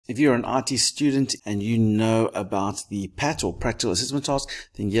If you're an IT student and you know about the PAT or practical assessment task,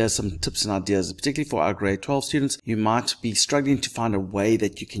 then here's some tips and ideas. Particularly for our grade 12 students, you might be struggling to find a way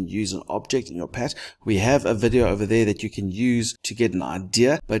that you can use an object in your PAT. We have a video over there that you can use to get an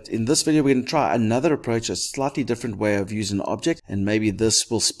idea, but in this video we're going to try another approach, a slightly different way of using an object, and maybe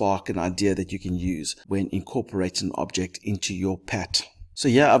this will spark an idea that you can use when incorporating an object into your PAT. So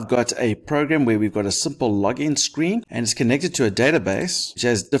here I've got a program where we've got a simple login screen and it's connected to a database which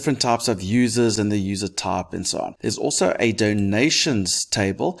has different types of users and the user type and so on. There's also a donations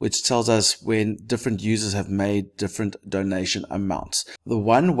table which tells us when different users have made different donation amounts. The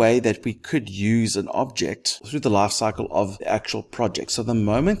one way that we could use an object through the life cycle of the actual project. So the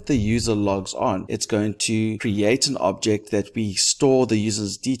moment the user logs on, it's going to create an object that we store the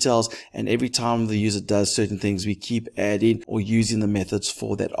user's details, and every time the user does certain things we keep adding or using the methods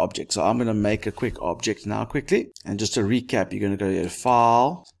for that object. So I'm going to make a quick object now quickly, and just to recap, you're going to go to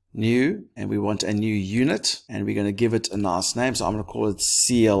File, New, and we want a new unit, and we're going to give it a nice name. So I'm going to call it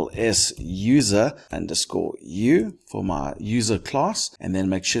CLS user underscore U for my user class, and then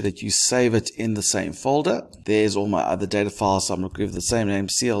make sure that you save it in the same folder. There's all my other data files, so I'm going to give it the same name,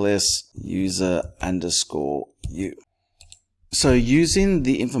 CLS user underscore U. So using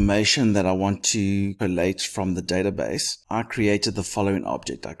the information that I want to collate from the database, I created the following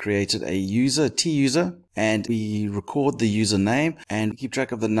object. I created a user, T-user, and we record the username and keep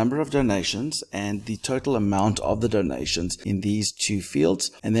track of the number of donations and the total amount of the donations in these two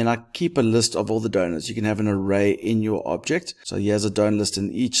fields. And then I keep a list of all the donors. You can have an array in your object. So here's a donor list,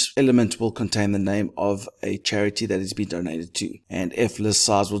 and each element will contain the name of a charity that has been donated to. And F list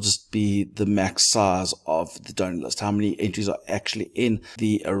size will just be the max size of the donor list, how many entries are actually in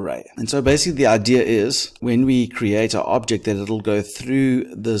the array. And so basically the idea is when we create our object that it'll go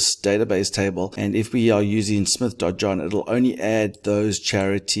through this database table, and if we are using Smith.John, it'll only add those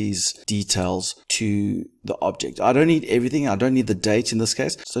charities details to the object. I don't need everything. I don't need the date in this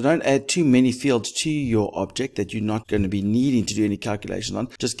case. So don't add too many fields to your object that you're not going to be needing to do any calculation on.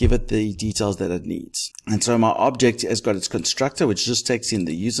 Just give it the details that it needs. And so my object has got its constructor, which just takes in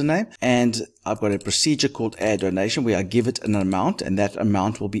the username, and I've got a procedure called add donation where I give it an amount, and that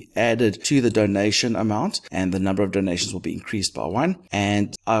amount will be added to the donation amount, and the number of donations will be increased by 1.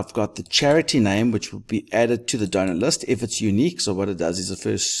 And I've got the charity name, which will be added to the donor list if it's unique. So what it does is it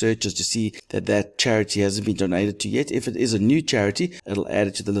first searches to see that that charity hasn't been donated to yet. If it is a new charity, it'll add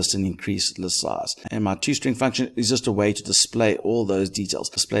it to the list and increase list size. And my toString function is just a way to display all those details.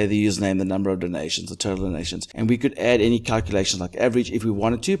 Display the username, the number of donations, the total donations. And we could add any calculations like average if we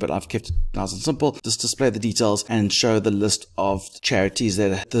wanted to, but I've kept it nice and simple. Just display the details and show the list of charities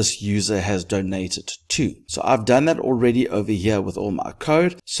that this user has donated to. So I've done that already over here with all my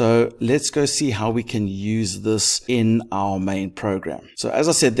code. So let's go see how we can use this in our main program. So as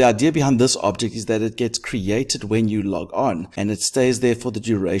I said, the idea behind this object is that it gets created when you log on, and it stays there for the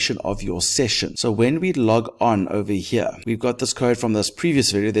duration of your session. So when we log on over here, we've got this code from this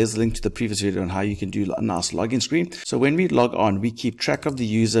previous video. There's a link to the previous video on how you can do a nice login screen. So when we log on, we keep track of the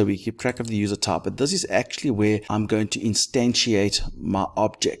user, we keep track of the user type, but this is actually where I'm going to instantiate my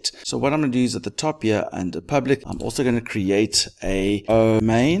object. So what I'm going to do is at the top here under public, I'm also going to create a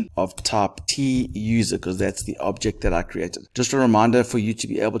main of type T-user because that's the object that I created. Just a reminder, for you to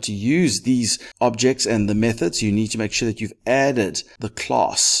be able to use these objects and the methods, you need to make sure that you've added the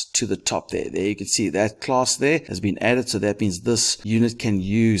class to the top there. There you can see that class there has been added, so that means this unit can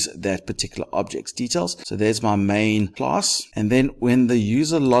use that particular object's details. So there's my main class, and then when the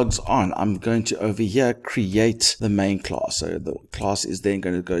user logs on, I'm going to over here create the main class. So the class is then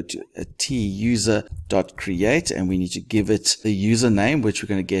going to go to a tuser.create, and we need to give it the username, which we're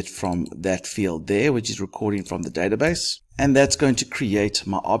going to get from that field there, which is recording from the database. And that's going to create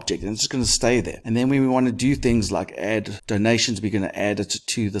my object, and it's just going to stay there. And then when we want to do things like add donations, we're going to add it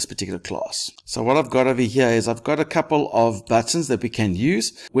to this particular class. So what I've got over here is I've got a couple of buttons that we can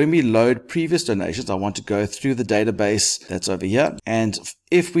use. When we load previous donations, I want to go through the database that's over here. And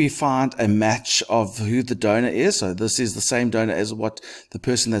if we find a match of who the donor is, so this is the same donor as what the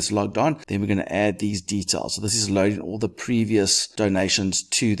person that's logged on, then we're going to add these details. So this is loading all the previous donations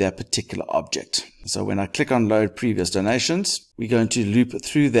to that particular object. So when I click on load previous donations, we're going to loop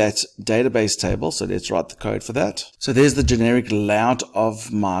through that database table. So let's write the code for that. So there's the generic layout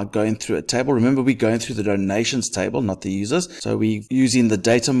of my going through a table. Remember, we're going through the donations table, not the users. So we're using the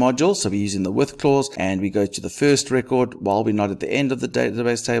data module. So we're using the with clause, and we go to the first record while we're not at the end of the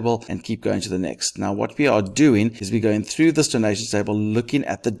database table and keep going to the next. Now what we are doing is we're going through this donations table, looking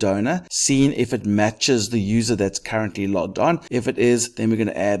at the donor, seeing if it matches the user that's currently logged on. If it is, then we're going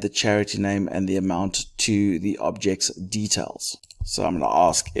to add the charity name and the amount to the object's details. So I'm going to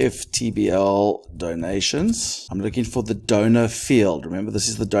ask if TBL donations, I'm looking for the donor field. Remember, this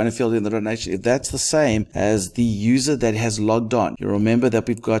is the donor field in the donation. If that's the same as the user that has logged on, you remember that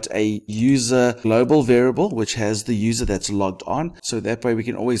we've got a user global variable, which has the user that's logged on. So that way we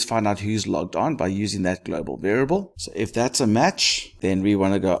can always find out who's logged on by using that global variable. So if that's a match, then we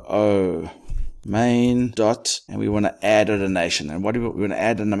want to go, main dot, and we want to add a donation. And what do we want to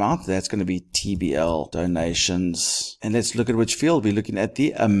add an amount? That's going to be TBL donations. And let's look at which field. We're looking at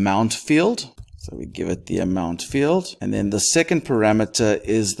the amount field. So we give it the amount field. And then the second parameter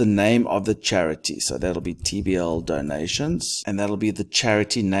is the name of the charity. So that'll be TBL donations. And that'll be the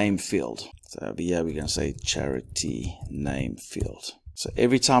charity name field. So over here, we're going to say charity name field. So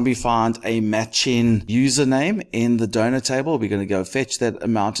every time we find a matching username in the donor table, we're going to go fetch that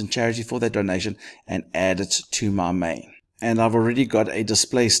amount and charity for that donation and add it to my main. And I've already got a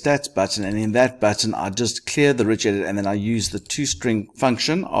display stats button, and in that button I just clear the rich edit, and then I use the toString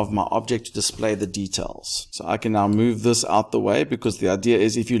function of my object to display the details. So I can now move this out the way, because the idea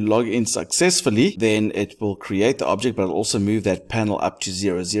is if you log in successfully, then it will create the object, but it'll also move that panel up to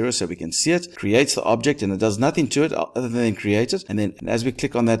 0, 0 so we can see it. Creates the object, and it does nothing to it other than create it. And then as we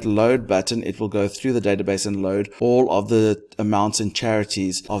click on that load button, it will go through the database and load all of the amounts and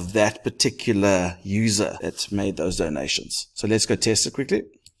charities of that particular user that made those donations. So let's go test it quickly.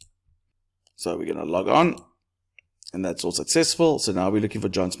 So we're going to log on, and that's all successful. So now we're looking for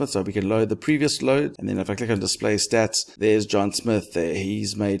John Smith. So we can load the previous load. And then if I click on display stats, there's John Smith there.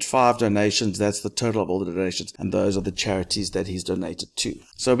 He's made 5 donations. That's the total of all the donations. And those are the charities that he's donated to.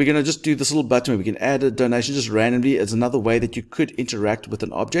 So we're going to just do this little button where we can add a donation just randomly. It's another way that you could interact with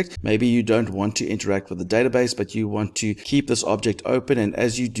an object. Maybe you don't want to interact with the database, but you want to keep this object open. And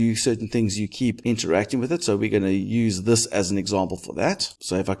as you do certain things, you keep interacting with it. So we're going to use this as an example for that.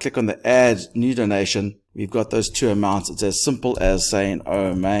 So if I click on the add new donation, we've got those 2 amounts. It's as simple as saying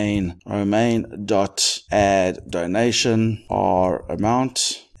main dot add donation or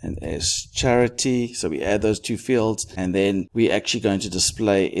amount, and there's charity. So we add those 2 fields, and then we're actually going to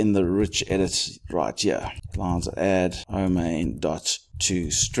display in the rich edit right here, lines add main dot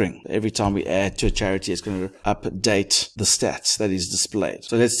to string. Every time we add to a charity, it's going to update the stats that is displayed.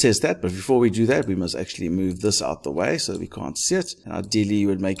 So let's test that. But before we do that, we must actually move this out the way so we can't see it. And ideally, you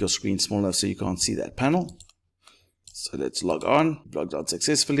would make your screen small enough so you can't see that panel. So let's log on, logged on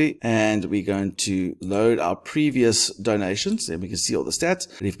successfully, and we're going to load our previous donations, and we can see all the stats.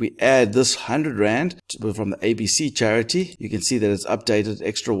 And if we add this 100 Rand from the ABC charity, you can see that it's updated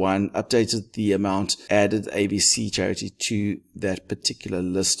extra 1, updated the amount, added ABC charity to that particular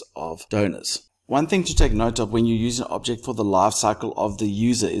list of donors. One thing to take note of when you use an object for the life cycle of the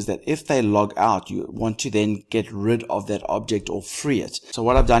user is that if they log out, you want to then get rid of that object or free it. So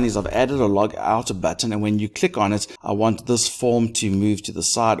what I've done is I've added a log out button, and when you click on it, I want this form to move to the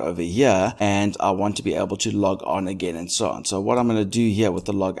side over here, and I want to be able to log on again and so on. So what I'm going to do here with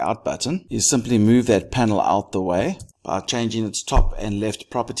the log out button is simply move that panel out the way by changing its top and left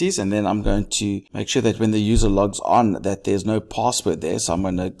properties, and then I'm going to make sure that when the user logs on that there's no password there. So I'm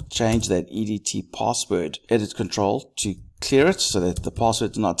going to change that EDT password edit control to clear it so that the password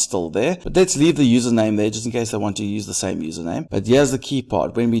is not still there. But let's leave the username there just in case they want to use the same username. But here's the key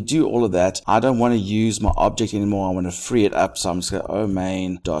part. When we do all of that, I don't want to use my object anymore. I want to free it up. So I'm just going to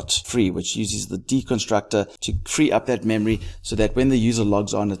main.free, which uses the deconstructor to free up that memory so that when the user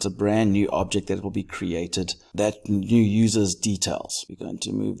logs on, it's a brand new object that will be created, that new user's details. We're going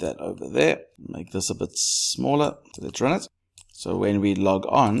to move that over there, make this a bit smaller. So let's run it. So when we log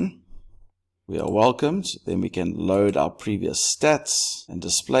on, we are welcomed. Then we can load our previous stats and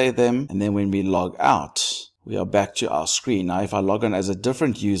display them. And then when we log out, we are back to our screen. Now, if I log on as a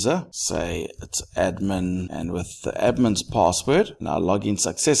different user, say it's admin, and with the admin's password, now log in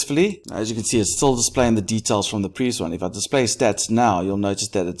successfully. Now, as you can see, it's still displaying the details from the previous one. If I display stats now, you'll notice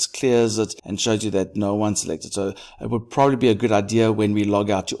that it clears it and shows you that no one selected. So it would probably be a good idea when we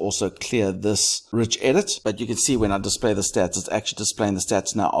log out to also clear this rich edit. But you can see when I display the stats, it's actually displaying the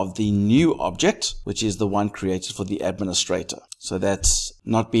stats now of the new object, which is the one created for the administrator. So that's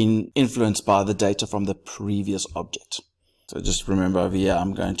not being influenced by the data from the previous object. So just remember over here,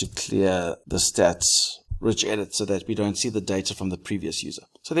 I'm going to clear the stats rich edit so that we don't see the data from the previous user.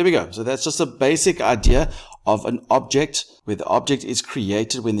 So there we go. So that's just a basic idea of an object where the object is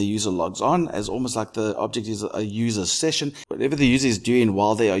created when the user logs on, as almost like the object is a user session. Whatever the user is doing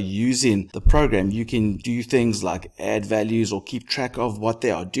while they are using the program, you can do things like add values or keep track of what they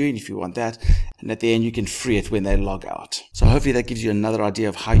are doing if you want that. And at the end, you can free it when they log out. So hopefully that gives you another idea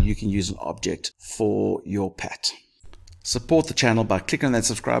of how you can use an object for your PAT. Support the channel by clicking on that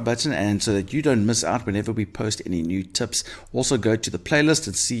subscribe button, and so that you don't miss out whenever we post any new tips. Also go to the playlist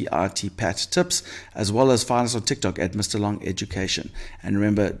and see IT Pat tips, as well as find us on TikTok at Mr. Long Education. And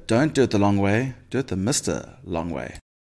remember, don't do it the long way, do it the Mr. Long way.